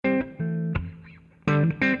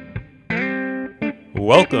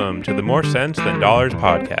Welcome to the More Sense Than Dollars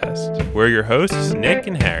podcast. We're your hosts, Nick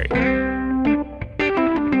and Harry.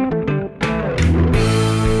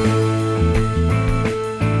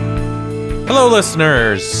 Hello,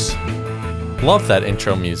 listeners. Love that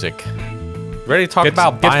intro music. Ready to talk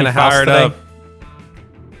about buying a house today? Up.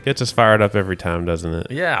 Gets us fired up every time, doesn't it?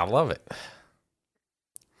 Yeah, I love it.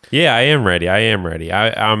 Yeah, I am ready.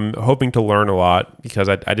 I'm hoping to learn a lot because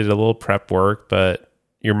I did a little prep work, but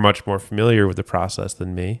you're much more familiar with the process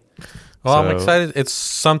than me. Well, I'm excited. It's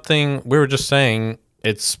something we were just saying.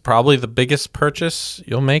 It's probably the biggest purchase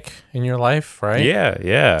you'll make in your life, right?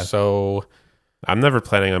 Yeah. So I'm never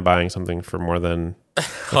planning on buying something for more than a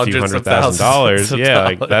few hundreds of $100,000. Yeah,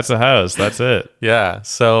 dollars. like that's a house. That's it. Yeah.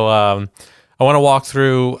 So I want to walk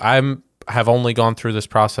through. Have only gone through this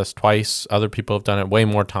process twice. Other people have done it way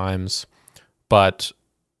more times, but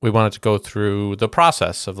we wanted to go through the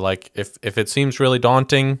process of like, if it seems really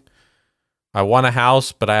daunting, I want a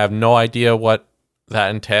house, but I have no idea what that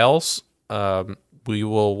entails. We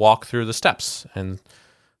will walk through the steps and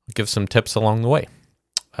give some tips along the way.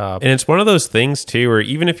 And it's one of those things too, where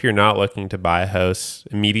even if you're not looking to buy a house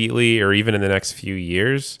immediately or even in the next few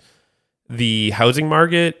years, the housing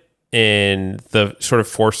market and the sort of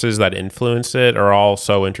forces that influence it are all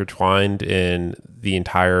so intertwined in the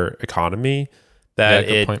entire economy that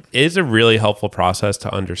it is a really helpful process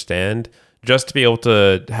to understand, just to be able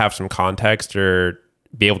to have some context or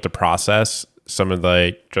be able to process some of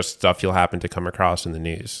the just stuff you'll happen to come across in the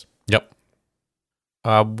news. Yep.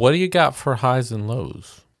 What do you got for highs and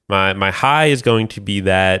lows? My high is going to be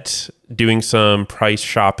that doing some price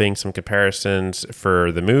shopping, some comparisons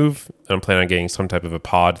for the move. I'm planning on getting some type of a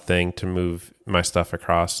pod thing to move my stuff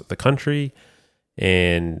across the country,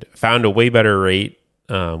 and found a way better rate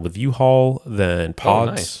with U-Haul than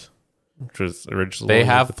pods, nice. Which was originally they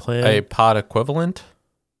have the plan. A pod equivalent.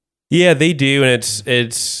 Yeah, they do, and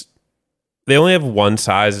it's they only have one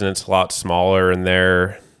size and it's a lot smaller, and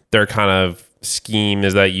their kind of scheme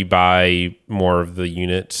is that you buy more of the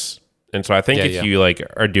units, and so I think if you like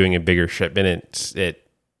are doing a bigger shipment, it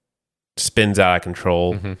spins out of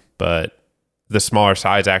control. Mm-hmm. But the smaller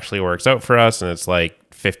size actually works out for us, and it's like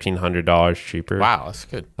 $1,500 cheaper. Wow, that's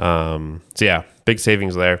good. So yeah, big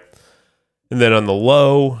savings there. And then on the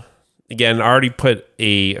low, again, I already put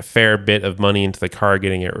a fair bit of money into the car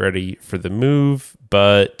getting it ready for the move,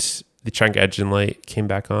 but the trunk engine light came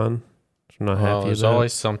back on. I'm not happy. There's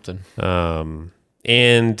always something.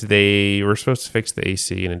 And they were supposed to fix the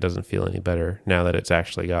AC, and it doesn't feel any better now that it's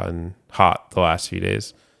actually gotten hot the last few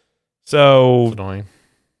days. So that's annoying.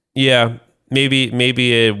 Yeah,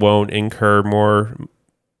 maybe it won't incur more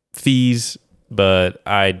fees, but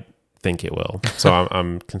I think it will. So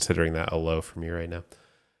I'm considering that a low for me right now.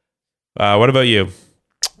 What about you?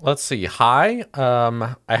 Let's see. High.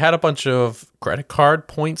 I had a bunch of credit card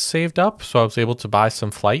points saved up, so I was able to buy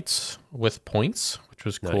some flights with points, which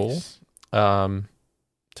was cool. Nice.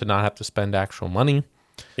 To not have to spend actual money.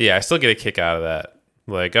 Yeah, I still get a kick out of that.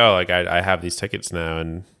 Like, I have these tickets now,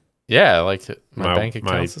 and yeah, like my bank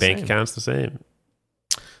account's the same.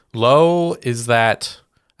 Low is that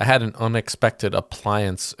I had an unexpected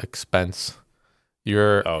appliance expense.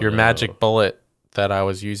 Your magic bullet that I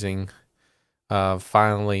was using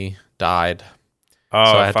finally died.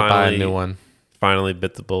 Oh, so I had to buy a new one. Finally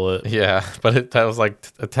bit the bullet. Yeah, but that was like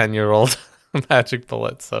a 10-year-old magic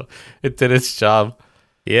bullet, so it did its job.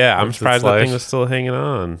 Yeah, I'm surprised that thing was still hanging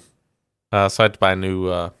on. So I had to buy a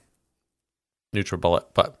new neutral bullet,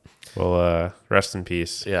 but well, rest in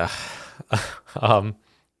peace. Yeah.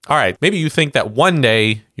 All right. Maybe you think that one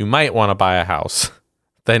day you might want to buy a house.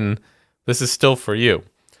 Then this is still for you,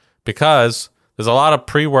 because there's a lot of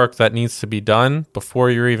pre-work that needs to be done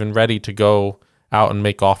before you're even ready to go out and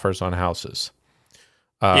make offers on houses.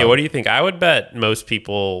 What do you think? I would bet most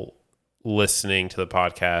people listening to the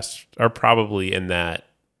podcast are probably in that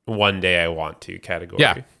one day I want to category.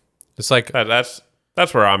 Yeah. It's like that's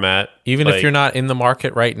where I'm at. Even if you're not in the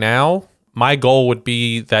market right now, my goal would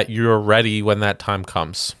be that you're ready when that time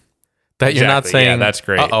comes. That you're not saying, that's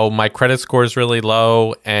great. My credit score is really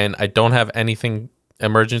low and I don't have anything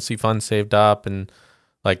emergency fund saved up, and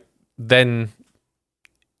like then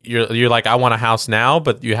you're like, I want a house now,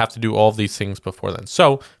 but you have to do all of these things before then.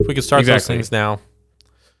 So if we could start those things now,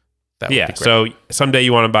 that would be great. So someday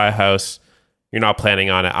you want to buy a house, you're not planning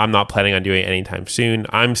on it. I'm not planning on doing it anytime soon.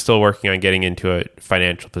 I'm still working on getting into a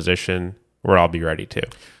financial position where I'll be ready to.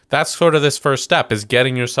 That's sort of this first step, is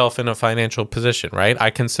getting yourself in a financial position, right? I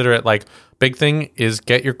consider it like big thing is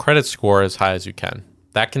get your credit score as high as you can.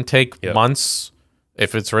 That can take months.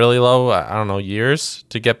 If it's really low, I don't know, years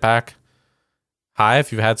to get back high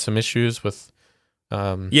if you've had some issues with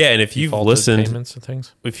Yeah, and if you've defaulted listened, payments and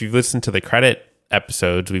things. if you've listened to the credit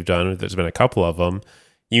episodes we've done, there's been a couple of them.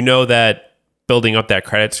 You know that building up that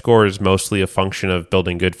credit score is mostly a function of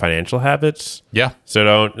building good financial habits. Yeah.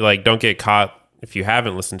 So don't get caught, if you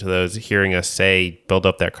haven't listened to those, hearing us say build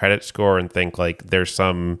up that credit score and think like there's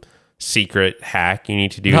some secret hack you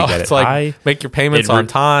need to do to get it high. Make your payments on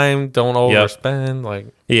time. Don't overspend. Like,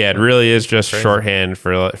 yeah, it really is just crazy. shorthand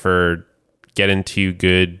for getting to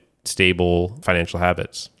good, stable financial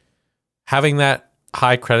habits. Having that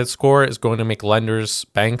high credit score is going to make lenders,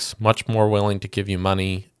 banks, much more willing to give you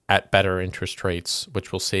money at better interest rates,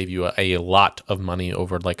 which will save you a lot of money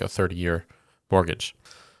over like a 30-year mortgage.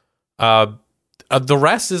 The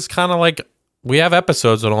rest is kind of like, we have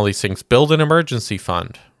episodes on all these things. Build an emergency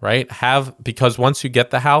fund, right? Because once you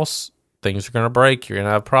get the house, things are going to break. You're going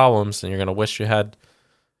to have problems, and you're going to wish you had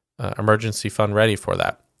an emergency fund ready for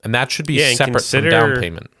that. And that should be separate from down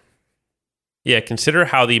payment. Yeah, consider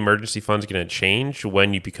how the emergency fund is going to change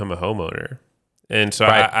when you become a homeowner. And so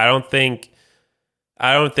Right. I don't think,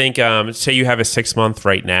 say you have a 6 month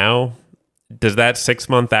right now, does that 6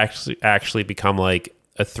 month actually become like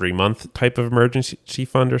a 3 month type of emergency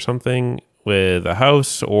fund or something with a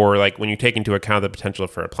house? Or like when you take into account the potential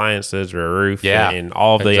for appliances or a roof and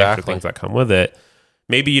all of the extra things that come with it,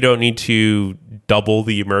 maybe you don't need to double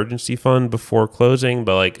the emergency fund before closing,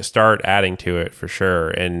 but like start adding to it for sure,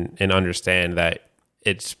 and understand that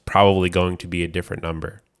it's probably going to be a different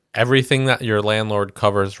number. Everything that your landlord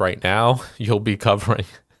covers right now, you'll be covering.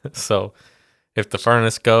 So if the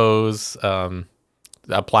furnace goes, the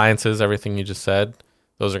appliances, everything you just said,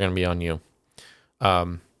 those are going to be on you.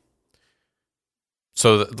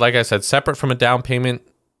 So like I said, separate from a down payment,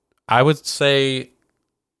 I would say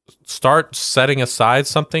start setting aside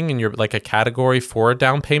something in your, like a category for a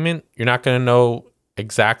down payment. You're not going to know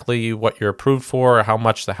exactly what you're approved for or how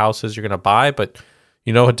much the house is you're going to buy, but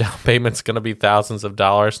you know a down payment's going to be thousands of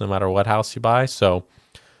dollars no matter what house you buy. So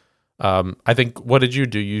I think, what did you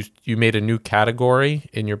do? You made a new category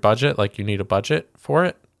in your budget, like you need a budget for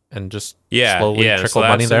it, and just slowly trickle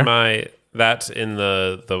money there? That's in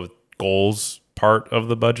the goals part of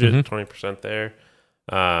the budget, 20% there.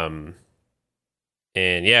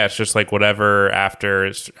 And yeah, it's just like whatever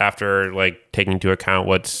after like taking into account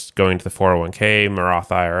what's going to the 401k,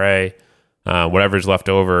 Roth IRA, whatever's left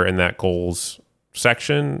over in that goals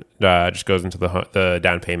section just goes into the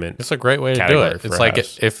down payment. It's a great way to do it. It's like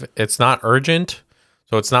if it's not urgent,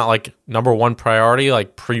 so it's not like number one priority,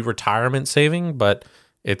 like pre-retirement saving, but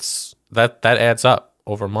it's that adds up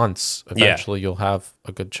over months. Eventually, you'll have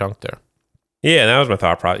a good chunk there. Yeah, and that was my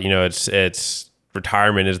thought process. You know, it's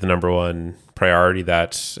retirement is the number one priority.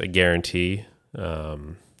 That's a guarantee.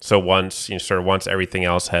 So once everything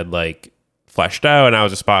else had like fleshed out, and I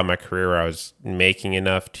was a spot in my career where I was making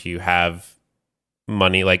enough to have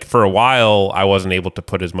money. Like for a while, I wasn't able to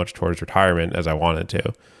put as much towards retirement as I wanted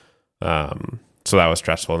to. So that was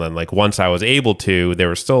stressful. And then like once I was able to, there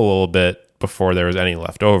was still a little bit before there was any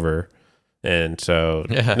left over. And so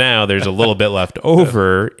now there's a little bit left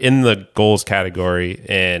over in the goals category,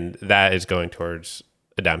 and that is going towards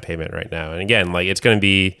a down payment right now. And again, like it's going to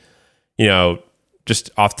be, you know, just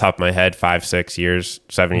off the top of my head, 5, 6 years,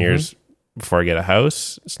 7 years before I get a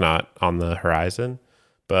house. It's not on the horizon,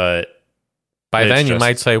 but by then you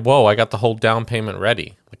might say, whoa, I got the whole down payment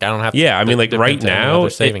ready. Like I don't have to. Yeah. I mean, like right now,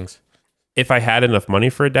 savings. If I had enough money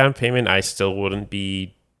for a down payment, I still wouldn't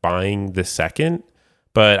be buying the second,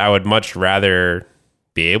 but I would much rather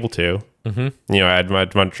be able to. You know, I'd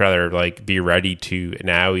much rather like be ready to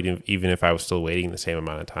now, even if I was still waiting the same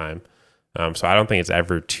amount of time. So I don't think it's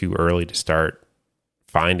ever too early to start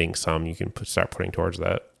finding some you can start putting towards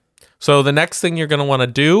that. So the next thing you're going to want to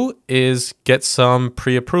do is get some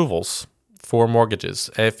pre-approvals for mortgages.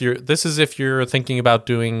 If you're thinking about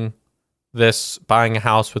doing this, buying a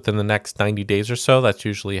house within the next 90 days or so, that's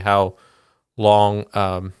usually how long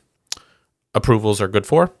approvals are good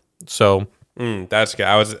for. So that's good.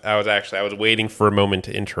 I was waiting for a moment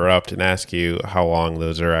to interrupt and ask you how long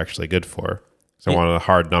those are actually good for. So I wanted a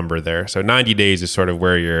hard number there. So 90 days is sort of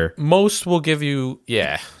where you're... Most will give you,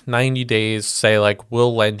 90 days, say like,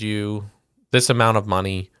 we'll lend you this amount of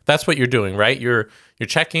money. That's what you're doing, right? You're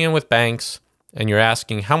checking in with banks and you're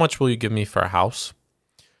asking, how much will you give me for a house?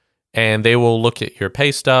 And they will look at your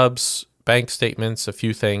pay stubs, bank statements, a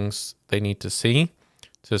few things they need to see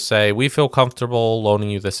to say, we feel comfortable loaning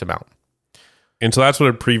you this amount. And so that's what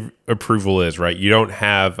a pre-approval is, right? You don't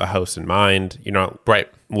have a house in mind. You're not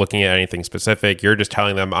looking at anything specific. You're just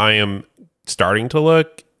telling them, I am starting to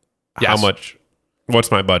look. Yes. How much? What's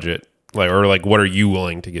my budget? Like, or like, what are you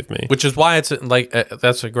willing to give me? Which is why it's like,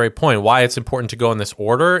 that's a great point. Why it's important to go in this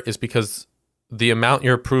order is because the amount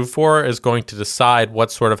you're approved for is going to decide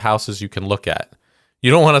what sort of houses you can look at. You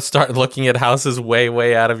don't want to start looking at houses way,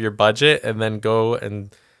 way out of your budget and then go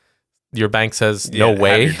and your bank says, no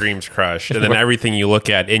way. Have your dreams crushed. And then everything you look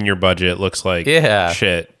at in your budget looks like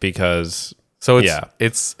shit because... So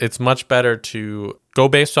it's much better to go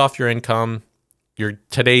based off your income, your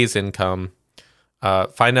today's income,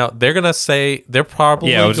 find out. They're going to say they're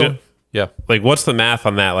probably... Like, what's the math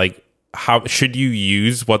on that? Like, how should you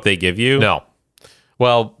use what they give you? No.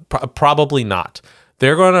 Well, probably not.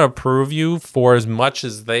 They're going to approve you for as much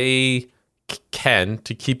as they can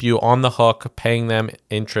to keep you on the hook, paying them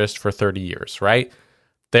interest for 30 years, right?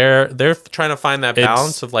 They're trying to find that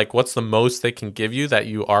balance of like what's the most they can give you that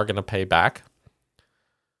you are going to pay back.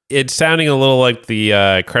 It's sounding a little like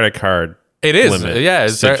the credit card. It is,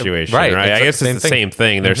 situation, right? I guess it's the same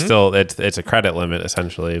thing. They're still it's a credit limit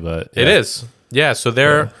essentially, but it is, yeah. So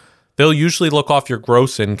they'll usually look off your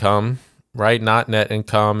gross income, right, not net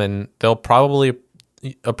income, and they'll probably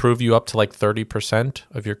approve you up to like 30%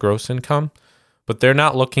 of your gross income, but they're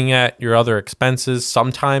not looking at your other expenses.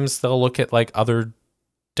 Sometimes they'll look at like other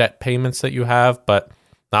debt payments that you have, but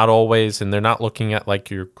not always, and they're not looking at like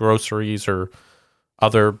your groceries or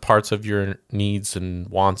other parts of your needs and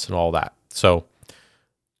wants and all that. So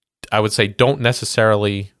I would say don't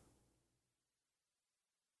necessarily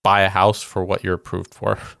buy a house for what you're approved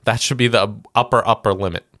for. That should be the upper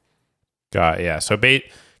limit. Got it, yeah. So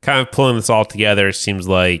kind of pulling this all together, it seems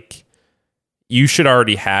like you should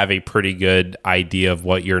already have a pretty good idea of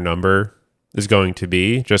what your number is going to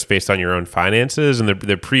be just based on your own finances. And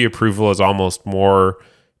the pre-approval is almost more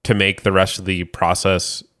to make the rest of the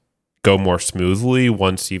process go more smoothly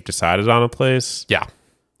once you've decided on a place. Yeah.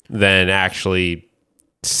 Than actually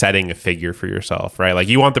setting a figure for yourself, right? Like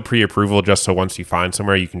you want the pre-approval just so once you find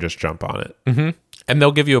somewhere, you can just jump on it. Mm-hmm. And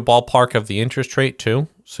they'll give you a ballpark of the interest rate too.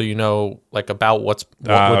 So you know like about what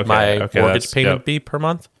would my mortgage payment be per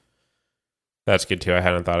month. That's good too. I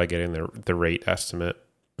hadn't thought of getting the rate estimate.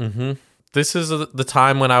 Mm-hmm. This is the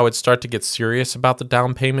time when I would start to get serious about the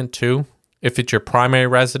down payment too. If it's your primary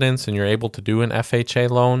residence and you're able to do an FHA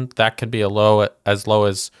loan, that could be as low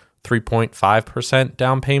as 3.5%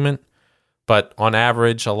 down payment. But on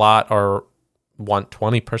average, a lot want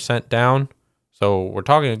 20% down. So we're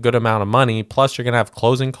talking a good amount of money. Plus, you're going to have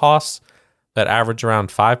closing costs that average around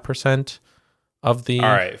 5% of the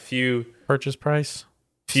purchase price.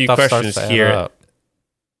 Few questions here.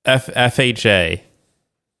 FHA.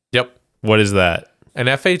 Yep. What is that? An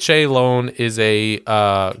FHA loan is a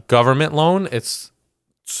government loan. It's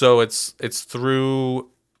through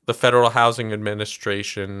the Federal Housing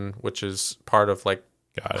Administration, which is part of like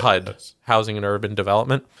HUD, Housing and Urban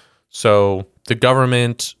Development. So the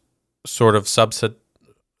government sort of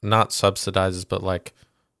not subsidizes, but like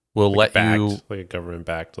will let you like a government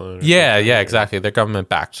backed loan. Yeah, exactly. They're government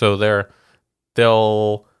backed. So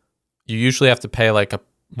you usually have to pay like a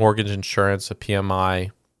mortgage insurance, a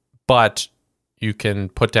PMI, but you can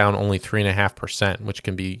put down only 3.5%, which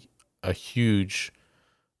can be a huge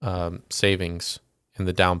savings in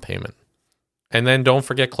the down payment. And then don't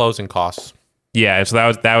forget closing costs. Yeah,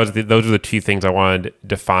 so those are the two things I wanted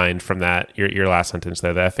defined from that your last sentence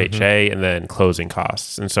there, the FHA and then closing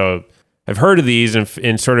costs. And so I've heard of these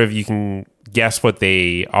and sort of you can guess what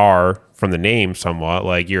they are from the name somewhat.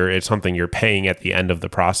 Like it's something you're paying at the end of the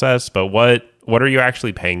process, but what are you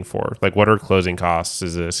actually paying for? Like what are closing costs?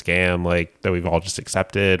 Is it a scam like that we've all just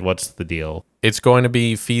accepted? What's the deal? It's going to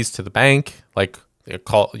be fees to the bank, like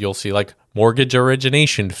you'll see like mortgage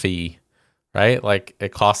origination fee. Right? Like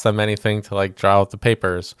it costs them anything to like draw out the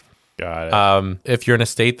papers. Got it. If you're in a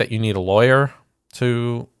state that you need a lawyer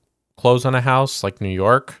to close on a house, like New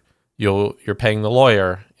York, you're paying the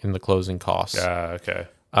lawyer in the closing costs. Okay.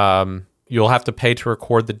 You'll have to pay to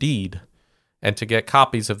record the deed and to get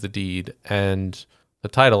copies of the deed and the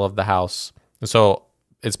title of the house. And so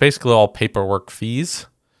it's basically all paperwork fees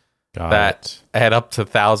that add up to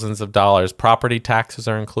thousands of dollars. Property taxes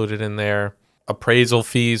are included in there. Appraisal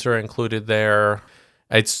fees are included there.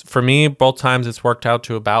 It's for me, both times it's worked out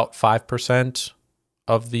to about 5%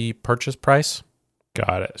 of the purchase price.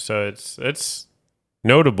 Got it. So it's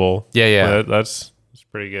notable. Yeah. That's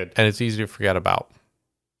pretty good. And it's easy to forget about.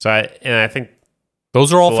 So I think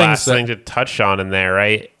those are all the things last thing to touch on in there,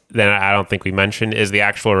 right? Then I don't think we mentioned is the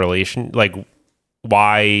actual relation, like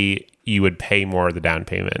why you would pay more of the down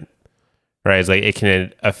payment, right? It's like it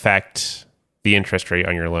can affect the interest rate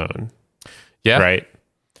on your loan. Yeah. Right.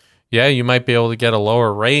 Yeah, you might be able to get a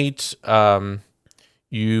lower rate.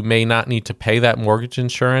 You may not need to pay that mortgage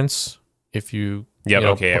insurance if you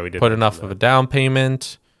put enough of a down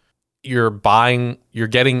payment. You're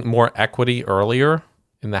getting more equity earlier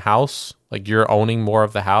in the house. Like you're owning more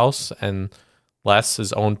of the house and less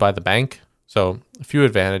is owned by the bank. So a few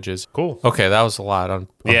advantages. Cool. Okay, that was a lot on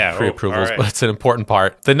pre-approvals, all right. but it's an important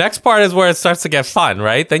part. The next part is where it starts to get fun,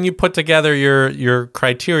 right? Then you put together your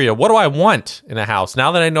criteria. What do I want in a house?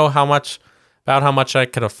 Now that I know how much I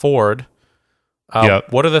can afford,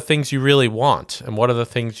 what are the things you really want? And what are the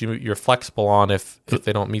things you're flexible on if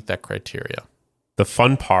they don't meet that criteria? The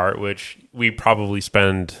fun part, which we probably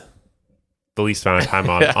spend the least amount of time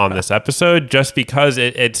on this episode, just because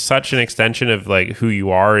it's such an extension of like who you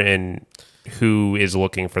are and who is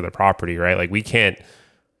looking for the property, right? Like we can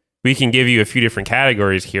give you a few different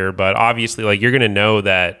categories here, but obviously like you're going to know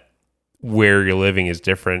that where you're living is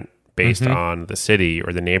different based on the city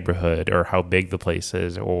or the neighborhood or how big the place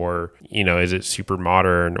is, or, you know, is it super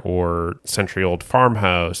modern or century old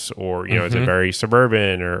farmhouse, or, you know, is it very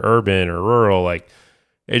suburban or urban or rural? Like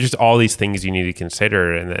it's just all these things you need to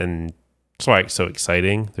consider. And that's why it's so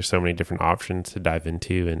exciting. There's so many different options to dive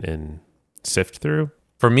into and sift through.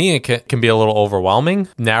 For me, it can be a little overwhelming,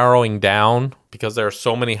 narrowing down, because there are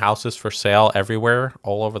so many houses for sale everywhere,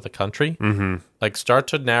 all over the country. Like start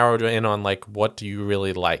to narrow in on like, what do you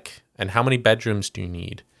really like? And how many bedrooms do you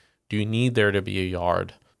need? Do you need there to be a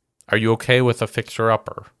yard? Are you okay with a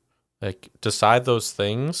fixer-upper? Like decide those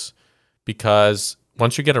things, because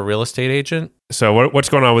once you get a real estate agent. So what's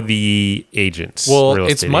going on with the agents? Well,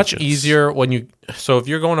 it's much easier when so if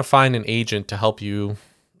you're going to find an agent to help you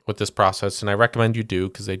with this process, and I recommend you do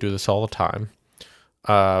because they do this all the time.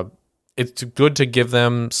 It's good to give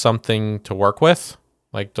them something to work with.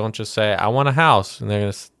 Like, don't just say, I want a house. And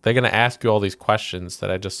they're gonna ask you all these questions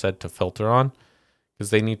that I just said to filter on, because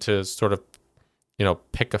they need to sort of, you know,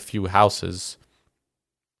 pick a few houses.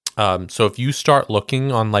 So if you start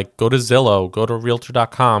looking on, like, go to Zillow, go to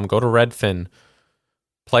Realtor.com, go to Redfin,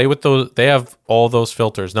 play with those. They have all those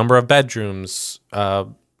filters, number of bedrooms,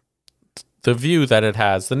 the view that it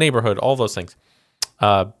has, the neighborhood, all those things.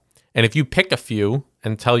 And if you pick a few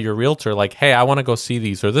and tell your realtor, like, hey, I want to go see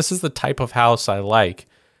these, or this is the type of house I like,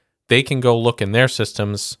 they can go look in their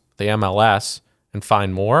systems, the MLS, and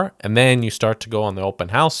find more. And then you start to go on the open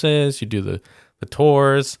houses, you do the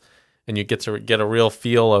tours, and you get a real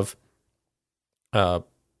feel of,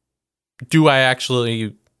 do I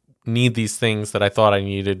actually need these things that I thought I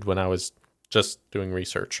needed when I was just doing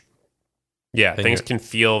research? Yeah, things can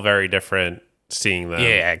feel very different seeing them.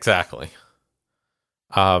 Yeah, exactly.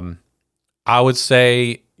 I would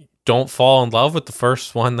say don't fall in love with the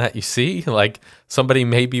first one that you see. Like somebody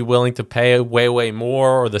may be willing to pay way, way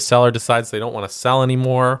more, or the seller decides they don't want to sell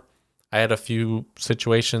anymore. I had a few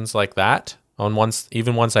situations like that on ones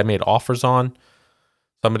I made offers on.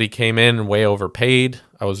 Somebody came in and way overpaid.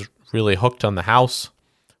 I was really hooked on the house.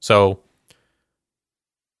 So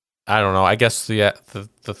I don't know. I guess the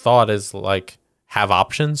thought is like have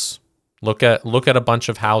options. Look at a bunch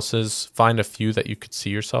of houses. Find a few that you could see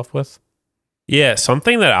yourself with. Yeah,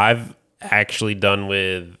 something that I've actually done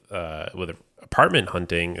with apartment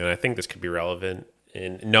hunting, and I think this could be relevant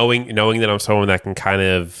in knowing that I'm someone that can kind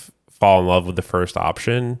of fall in love with the first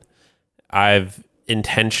option. I've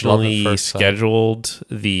intentionally scheduled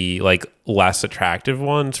the like less attractive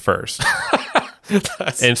ones first.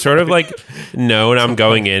 And sort of like known I'm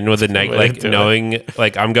going in with knowing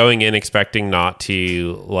like I'm going in expecting not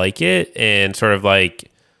to like it, and sort of like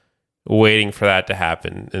waiting for that to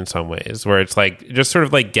happen in some ways, where it's like just sort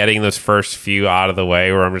of like getting those first few out of the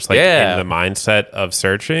way, where I'm just like in the mindset of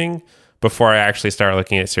searching before I actually start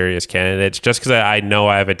looking at serious candidates, just because I know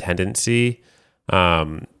I have a tendency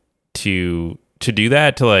to do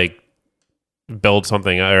that, to like build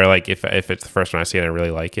something, or like if it's the first one I see and I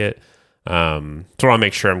really like it. So I want to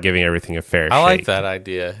make sure I'm giving everything a fair shake. I like that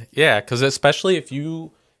idea. Yeah, because especially if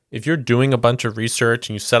you're doing a bunch of research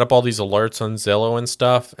and you set up all these alerts on Zillow and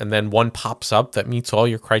stuff, and then one pops up that meets all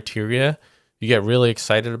your criteria, you get really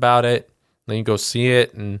excited about it. Then you go see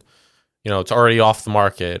it, and you know it's already off the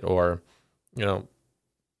market, or you know,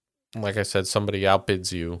 like I said, somebody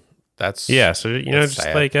outbids you. That's So you know, just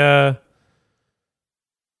sad. Like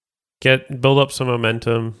build up some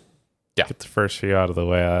momentum. Yeah, get the first few out of the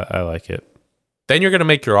way. I like it. Then you're gonna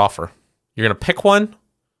make your offer. You're gonna pick one.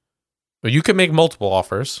 Well, you can make multiple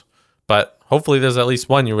offers, but hopefully there's at least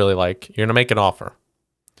one you really like. You're gonna make an offer.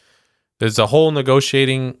 There's a whole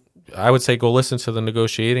negotiating. I would say go listen to the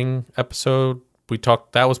negotiating episode. We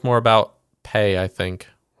talked. That was more about pay, I think,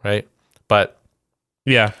 right? But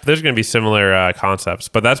yeah, there's going to be similar concepts,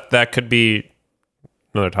 but that could be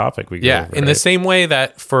another topic we go over, in the same way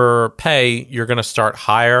that for pay, you're going to start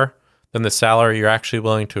higher than the salary you're actually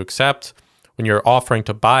willing to accept. When you're offering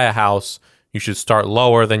to buy a house, you should start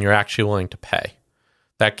lower than you're actually willing to pay.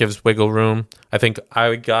 that gives wiggle room. I think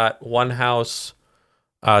I got one house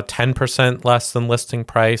 10% less than listing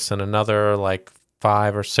price and another like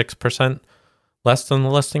 5 or 6% less than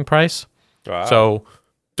the listing price. Wow. So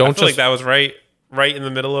I feel like that was right in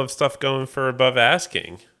the middle of stuff going for above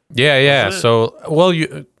asking. Yeah. So, well,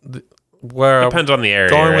 where depends on the area.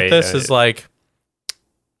 Going right? with this is like,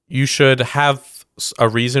 you should have a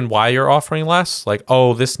reason why you're offering less. Like,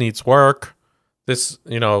 oh, this needs work. This,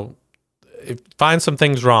 find some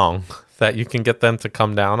things wrong that you can get them to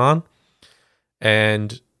come down on.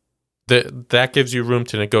 And that gives you room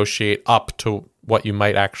to negotiate up to what you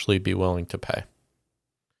might actually be willing to pay.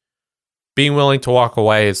 Being willing to walk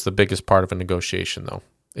away is the biggest part of a negotiation, though.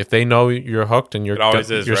 If they know you're hooked and you're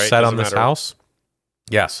set on this house,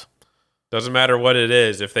 yes. Doesn't matter what it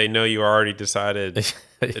is. If they know you already decided,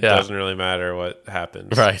 it doesn't really matter what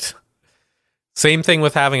happens. Right. Same thing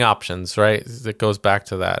with having options, right? It goes back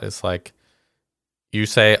to that. It's like you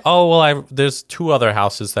say, oh, well, there's 2 other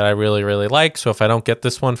houses that I really, really like. So if I don't get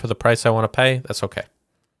this one for the price I want to pay, that's okay.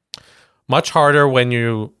 Much harder when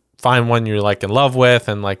you find one you're like in love with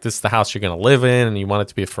and like this is the house you're going to live in and you want it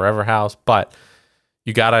to be a forever house. But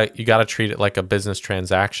you gotta treat it like a business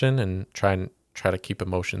transaction and try to keep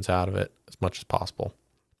emotions out of it as much as possible.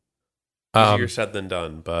 Easier said than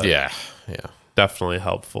done, but yeah, definitely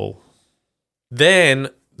helpful. Then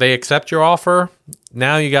they accept your offer.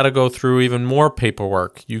 Now you got to go through even more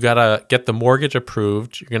paperwork. You got to get the mortgage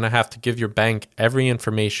approved. You're going to have to give your bank every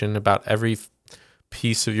information about every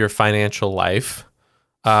piece of your financial life.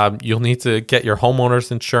 You'll need to get your homeowner's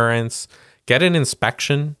insurance, get an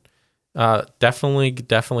inspection. Definitely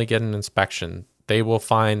get an inspection. They will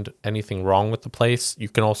find anything wrong with the place. You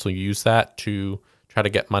can also use that to try to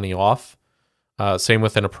get money off. Same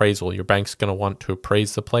with an appraisal. Your bank's going to want to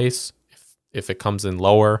appraise the place. If it comes in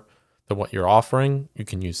lower than what you're offering, you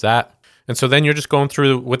can use that. And so then you're just going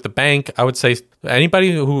through with the bank. I would say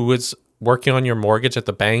anybody who is working on your mortgage at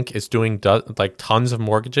the bank is doing like tons of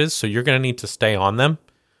mortgages. So you're going to need to stay on them.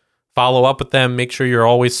 Follow up with them. Make sure you're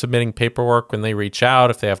always submitting paperwork when they reach out.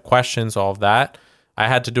 If they have questions, all of that. I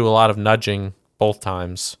had to do a lot of nudging both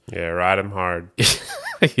times. Yeah, ride them hard.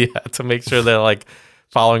 Yeah, to make sure they're like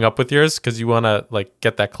following up with yours because you want to like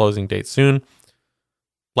get that closing date soon.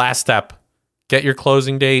 Last step, get your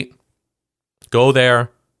closing date. Go there,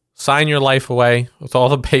 sign your life away with all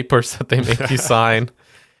the papers that they make you sign,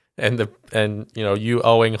 and you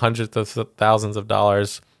owing hundreds of thousands of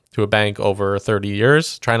dollars to a bank over 30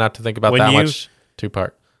 years. Try not to think about much.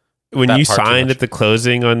 Two-part. When you signed at the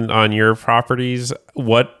closing on your properties,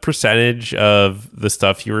 what percentage of the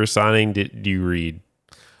stuff you were signing did you read?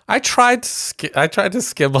 I tried to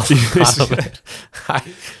skim a lot of it.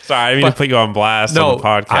 Sorry, I mean to put you on blast on the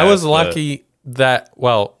podcast. I was lucky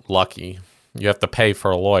lucky. You have to pay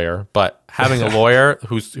for a lawyer, but having a lawyer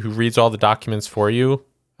who reads all the documents for you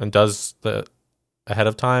and does the ahead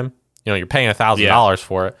of time, you're paying $1,000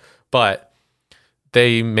 for it, but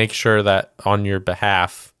they make sure that on your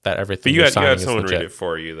behalf that everything you're signing is legit. You had someone read it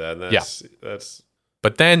for you then. That's.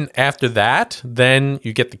 But then after that, then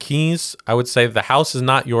you get the keys. I would say the house is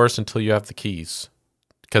not yours until you have the keys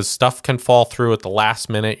because stuff can fall through at the last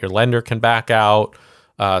minute. Your lender can back out,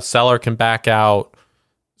 seller can back out,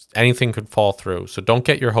 anything could fall through. So don't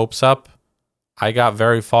get your hopes up. I got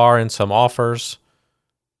very far in some offers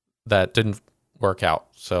that didn't work out.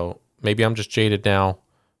 So maybe I'm just jaded now,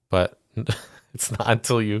 but it's not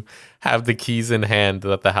until you have the keys in hand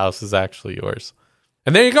that the house is actually yours.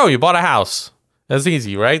 And there you go. You bought a house. That's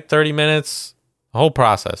easy, right? 30 minutes, the whole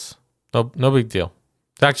process. No big deal.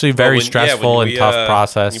 It's actually very stressful and tough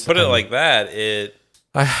process. You put it like that,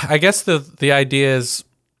 I guess the idea is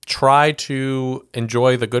try to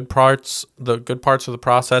enjoy the good parts of the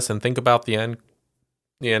process and think about the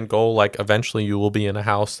end goal. Like eventually you will be in a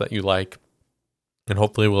house that you like and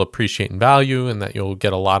hopefully will appreciate and value and that you'll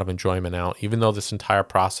get a lot of enjoyment out. Even though this entire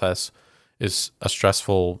process is a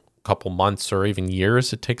stressful couple months or even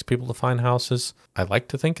years it takes people to find houses, I like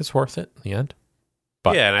to think it's worth it in the end.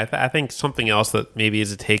 But yeah, and I think something else that maybe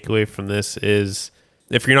is a takeaway from this is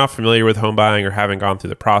if you're not familiar with home buying or haven't gone through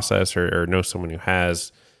the process or know someone who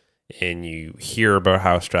has, and you hear about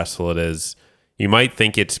how stressful it is, you might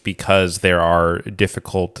think it's because there are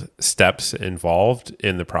difficult steps involved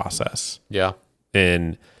in the process. Yeah.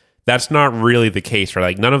 And that's not really the case, right?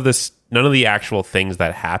 Like none of the actual things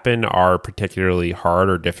that happen are particularly hard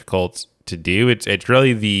or difficult to do. It's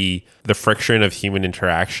really the friction of human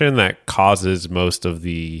interaction that causes most of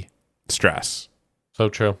the stress. So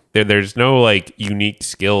true. There's no like unique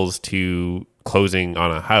skills to closing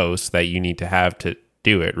on a house that you need to have to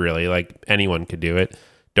do it, really. Like anyone could do it.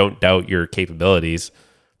 Don't doubt your capabilities.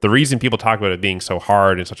 the reason people talk about it being so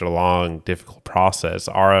hard and such a long, difficult process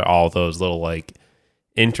are all those little like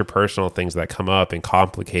interpersonal things that come up and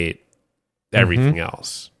complicate everything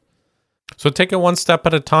else. So take it one step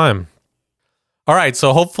at a time. All right,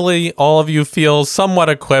 so hopefully all of you feel somewhat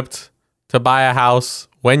equipped to buy a house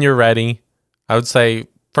when you're ready. I would say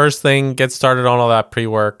first thing, get started on all that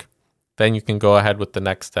pre-work. Then you can go ahead with the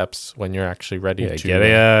next steps when you're actually ready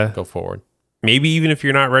to go forward. Maybe even if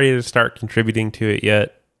you're not ready to start contributing to it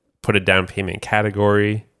yet, put a down payment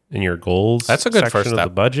category in your goals. That's a good first step.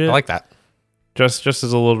 Of the budget. I like that. Just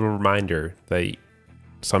as a little reminder that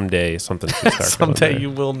someday something should start. Someday you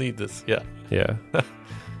will need this. Yeah. Yeah.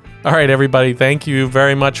 All right, everybody. Thank you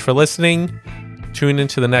very much for listening. Tune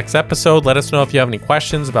into the next episode. Let us know if you have any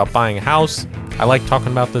questions about buying a house. I like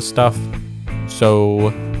talking about this stuff.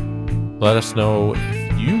 So let us know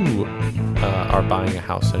if you are buying a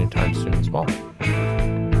house anytime soon as well.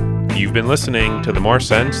 You've been listening to the More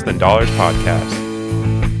Sense Than Dollars podcast.